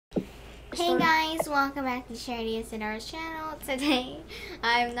Hey guys, welcome back to Charity and Sidar's channel. Today,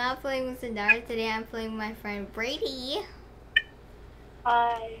 I'm not playing with Sidar. Today, I'm playing with my friend Brady.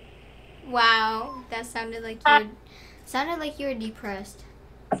 Hi. Wow, that sounded like you were depressed.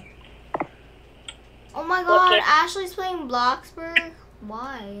 Oh my God, Ashley's playing Bloxburg.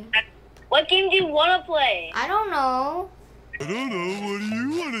 Why? What game do you want to play? I don't know. I don't know. What do you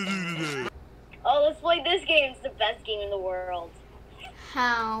want to do today? Oh, let's play this game. It's the best game in the world.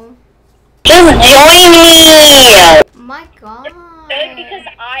 How? Just join me! My God. Good because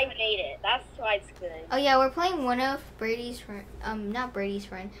I made it. That's why it's good. Oh yeah, we're playing one of Brady's friend. Not Brady's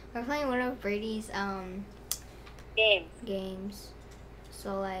friend. We're playing one of Brady's games.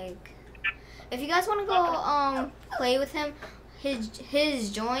 So like, if you guys want to go play with him,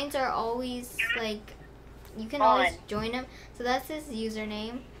 his joins are always like, you can always join him. So that's his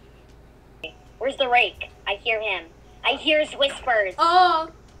username. Where's the rake? I hear him. I hear his whispers. Oh,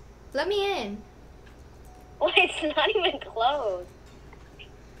 let me in. Oh, it's not even close.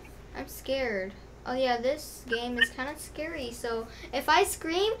 I'm scared. Oh yeah, this game is kind of scary. So if I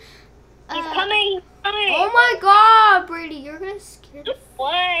scream, He's coming. He's coming. Oh my God, Brady, you're gonna scare the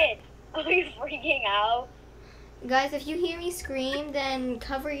What? Are you freaking out? Guys, if you hear me scream, then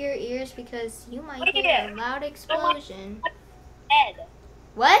cover your ears because you might hear a loud explosion. Head.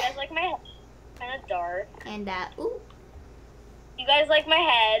 What? You guys like my head? Kind of dark. And that. Ooh. You guys like my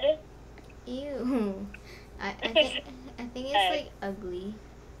head? Ew. I think it's like ugly.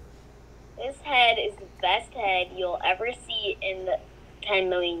 This head is the best head you'll ever see in 10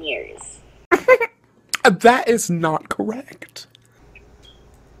 million years. That is not correct.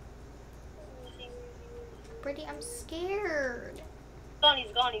 Brady, I'm scared.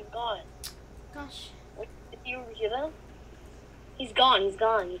 He's gone. Gosh. Is he over here though? He's gone.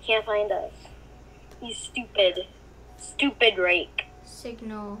 He can't find us. He's stupid. Stupid rake.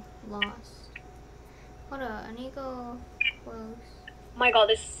 Signal lost. Hold on, I need to go close. Oh my God,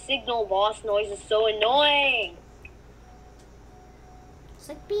 this signal loss noise is so annoying. It's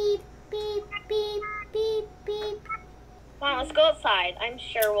like beep, beep, beep, beep, beep. Come on, let's go outside. I'm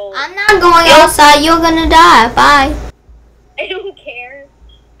sure we'll... I'm not going outside. You're gonna die. Bye. I don't care.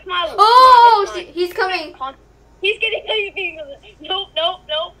 Come on. Oh, come on, he's coming. He's getting... Nope.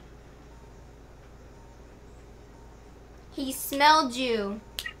 He smelled you.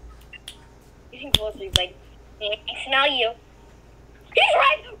 Getting closer. He's like, I smell you. He's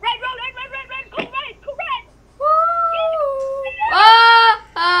red. Go red. Woo!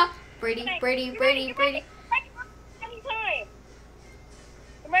 Brady. Anytime.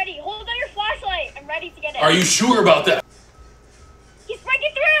 I'm ready. Hold on your flashlight. I'm ready to get it. Are you sure about that? He's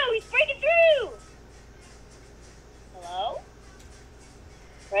breaking through. Hello?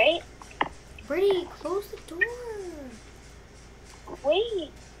 Right? Brady, close the door.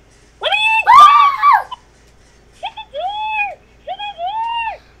 Wait. Let me in! Shut the door!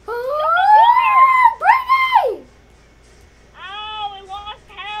 Brady! Ow, I lost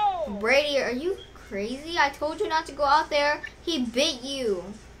health. Brady, are you crazy? I told you not to go out there. He bit you.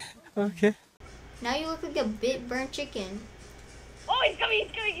 Okay. Now you look like a burnt chicken. Oh, he's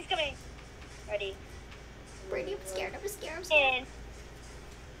coming. Ready? Brady, I'm scared. In,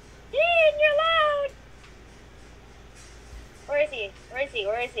 you're loud. Where is he?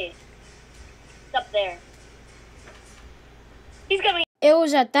 He's up there. He's coming. It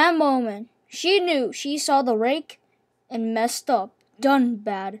was at that moment she knew she saw the rake and messed up, done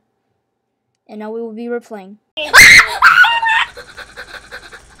bad. And now we will be replaying.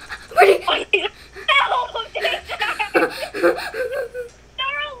 Brady! No,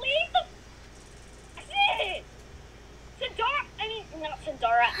 Sandara, leave the exit. Not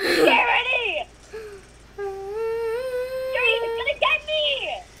Sandara. Charity! Charity, he's gonna get me!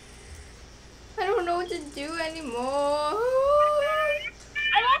 I don't know what to do anymore.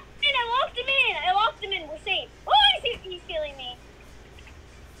 I locked him in. We're safe. Oh, he's feeling me.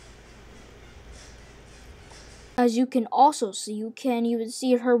 As you can also see, you can't even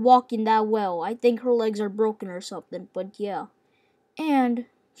see her walking that well. I think her legs are broken or something, but yeah. And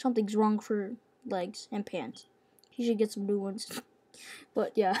something's wrong for her legs and pants. She should get some new ones.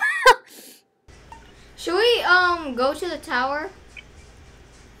 But yeah. Should we go to the tower?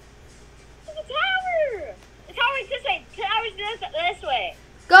 The tower! The tower's this way. The tower's this way.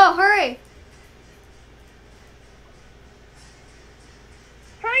 Go, hurry!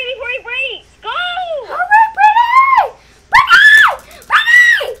 Hurry before he breaks! Go! Hurry, Brady!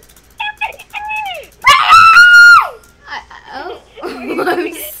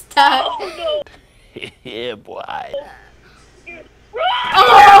 I'm stuck. Oh, no. Yeah, boy.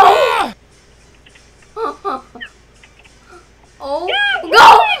 Oh! Oh,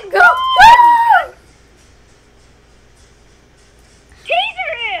 go!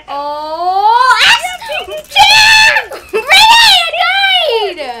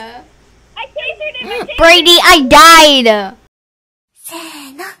 died. せ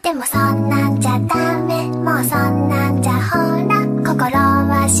ーのでもそんなんじゃダメもうそんなんじゃほら心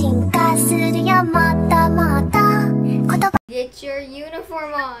は進化するよもっともっと言葉 Get your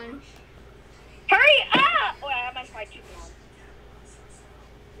uniform on. Hurry up! Oh, I have my fried chicken on.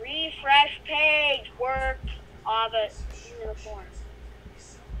 Refresh page. Work of a uniform.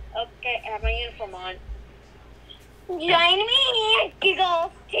 Okay, I have my uniform on. Join me,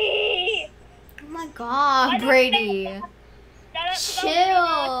 Giggles Tea! Oh my god, Brady. Chill.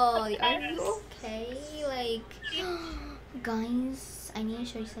 Are you okay? Like, guys, I need to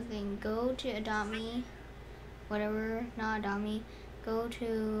show you something. Go to Adopt Me. Whatever, not Adopt Me. Go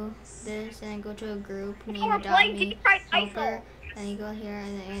to this and then go to a group named Adopt Me. Helper. And you go here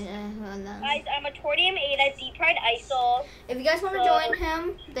and then. Guys, I'm a Tortium 8 at Deep Fried ISIL. If you guys want to join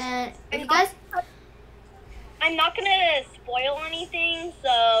him, then if you guys. I'm not gonna spoil anything,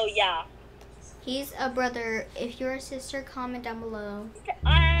 so yeah. He's a brother. If you're a sister, comment down below.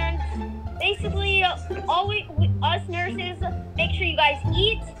 And basically, us nurses, make sure you guys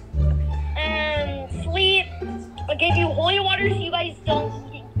eat and sleep. I'll give you holy water so you guys don't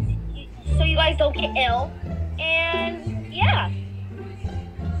get ill. And yeah.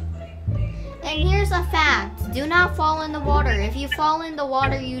 And here's a fact: do not fall in the water. If you fall in the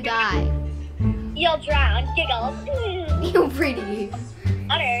water, you die. You'll drown. Giggles. You're pretty.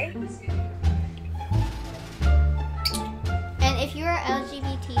 Water. And if you're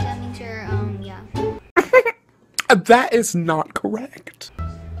LGBT, that means you're, yeah. That is not correct.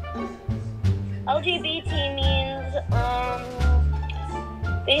 LGBT means,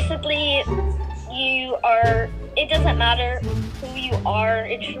 basically, it doesn't matter who you are.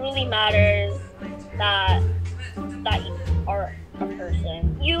 It truly matters that you are a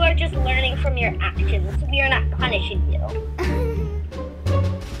person. You are just learning from your actions. We are not punishing you.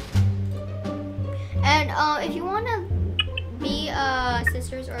 And, if you want to be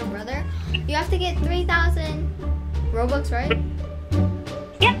sisters or a brother, you have to get 3,000 Robux, right?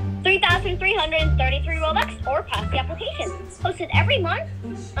 Yep, 3,333 Robux or pass the application. Posted every month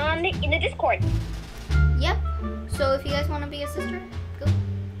in the Discord. Yep. So if you guys want to be a sister, go.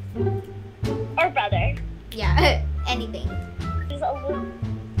 Or brother. Yeah, anything.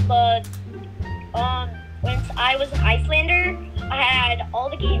 But once I was an Icelander, I had all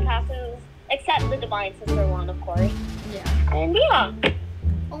the game passes except the Divine Sister one, of course. Yeah. And yeah.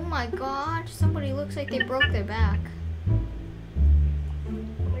 Oh my god, somebody looks like they broke their back. Oh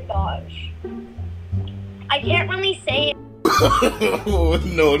my gosh. I can't really say it.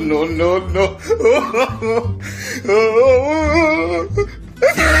 No, no, no, no.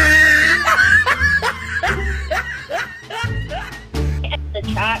 The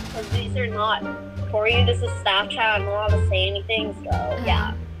chat, because these are not for you. This is staff chat. I'm not allowed to say anything, so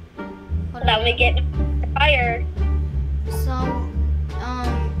yeah. That would get fired. So,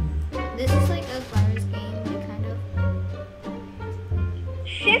 this is like a virus game, like, kind of.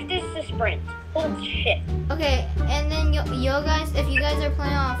 Shift is to sprint. Hold shift. Okay, and then you guys, if you guys are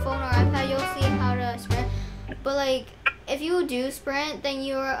playing on a phone or iPad, you'll see how to sprint. But like, if you do sprint, then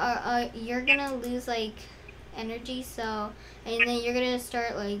you're gonna lose like energy. So, and then you're gonna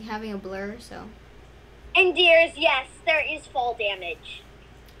start like having a blur. So. And dears, yes, there is fall damage.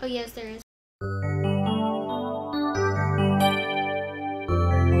 Oh yes, there is.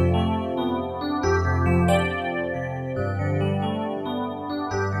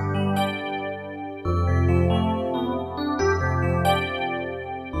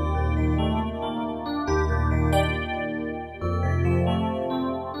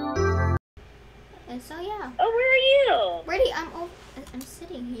 And so yeah. Oh, where are you? Brady, I'm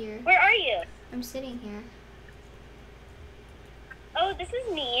sitting here. Where are you? I'm sitting here. Oh, this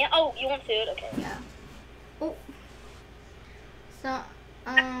is me. Oh, you want food? Okay. Yeah. Oh. So,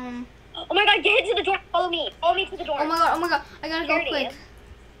 Oh my god, get into the door. Follow me. Follow me to the door. oh my god, I gotta go Security. quick.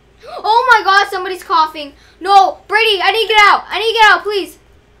 Oh my god, somebody's coughing. No, Brady, I need to get out. I need to get out, please.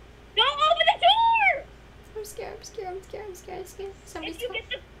 Don't open the door! I'm scared. Somebody's If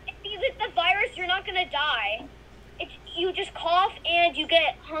you get the virus, you're not gonna die. You just cough and you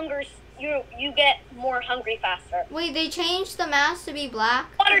get hunger. You get more hungry faster. Wait, they changed the mask to be black?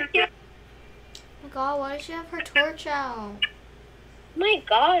 Water. Oh my god, why does she have her torch out? My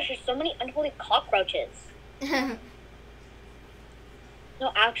gosh, there's so many unholy cockroaches. No,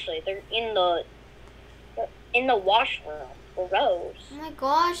 actually, they're in the washroom. Gross. Oh my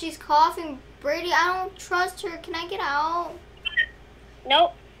gosh, she's coughing. Brady, I don't trust her. Can I get out?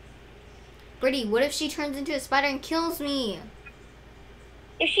 Nope. Brady, what if she turns into a spider and kills me?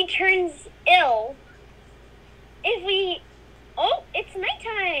 If she turns ill, oh, it's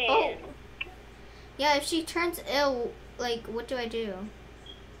nighttime. Oh. Yeah, if she turns ill, like, what do I do?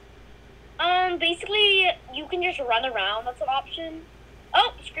 Basically, you can just run around. That's an option.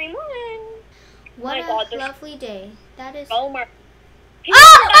 Oh, scream one. What my a God, lovely day. That is. Oh my.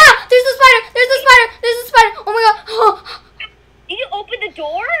 Ah! There's a spider! There's a spider! There's a spider! Oh my god! Oh. Did you open the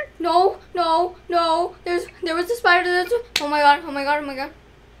door? No, no, no. There was a spider. Oh my god! Oh my god! Oh my god!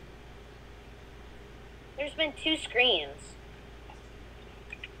 There's been 2 screams.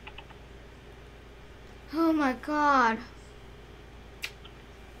 Oh my god!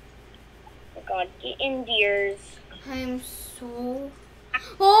 Oh god, get in, dears. I'm so.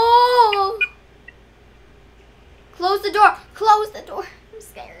 Oh! Close the door! Close the door! I'm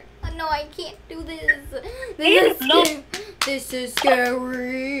scared. No, I can't do this. This is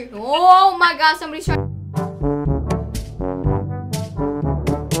scary. Oh my god! Somebody's trying.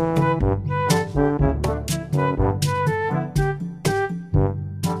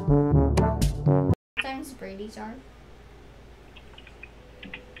 Brady's are.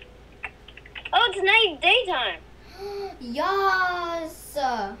 Oh, it's night daytime. Yes.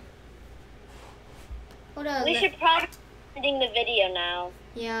 Hold on. We should probably ending the video now.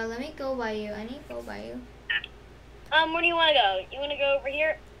 Yeah, let me go by you. I need to go by you. Where do you want to go? You want to go over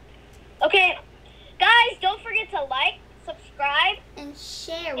here? Okay, guys, don't forget to like, subscribe, and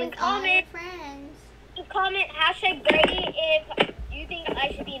share with and all your comment, friends. And comment #Brady if you think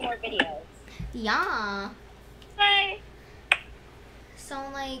I should be in more videos. Yeah. Bye. So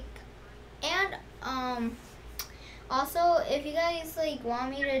like, and also if you guys like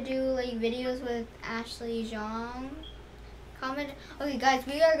want me to do like videos with Ashley Zhang, comment. Okay, guys,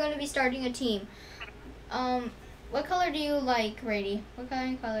 we are going to be starting a team. What color do you like, Brady? What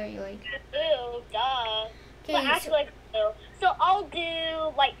kind of color do you like? Blue, duh. Okay, Well, Ashley likes blue, so I'll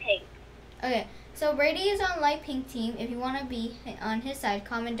do light pink. Okay. So Brady is on light pink team. If you want to be on his side,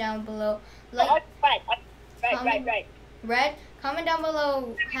 comment down below. Red. Red. Comment down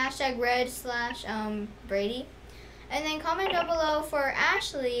below #red/Brady, and then comment down below for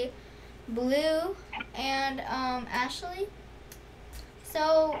Ashley, blue, and Ashley.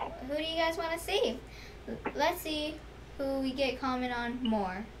 So who do you guys want to see? Let's see who we get comment on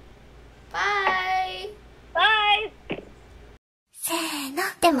more. Bye. Bye. せーの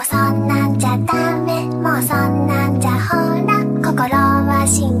でもそんなんじゃダメもうそんなんじゃほら心は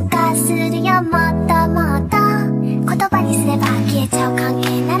進化するよ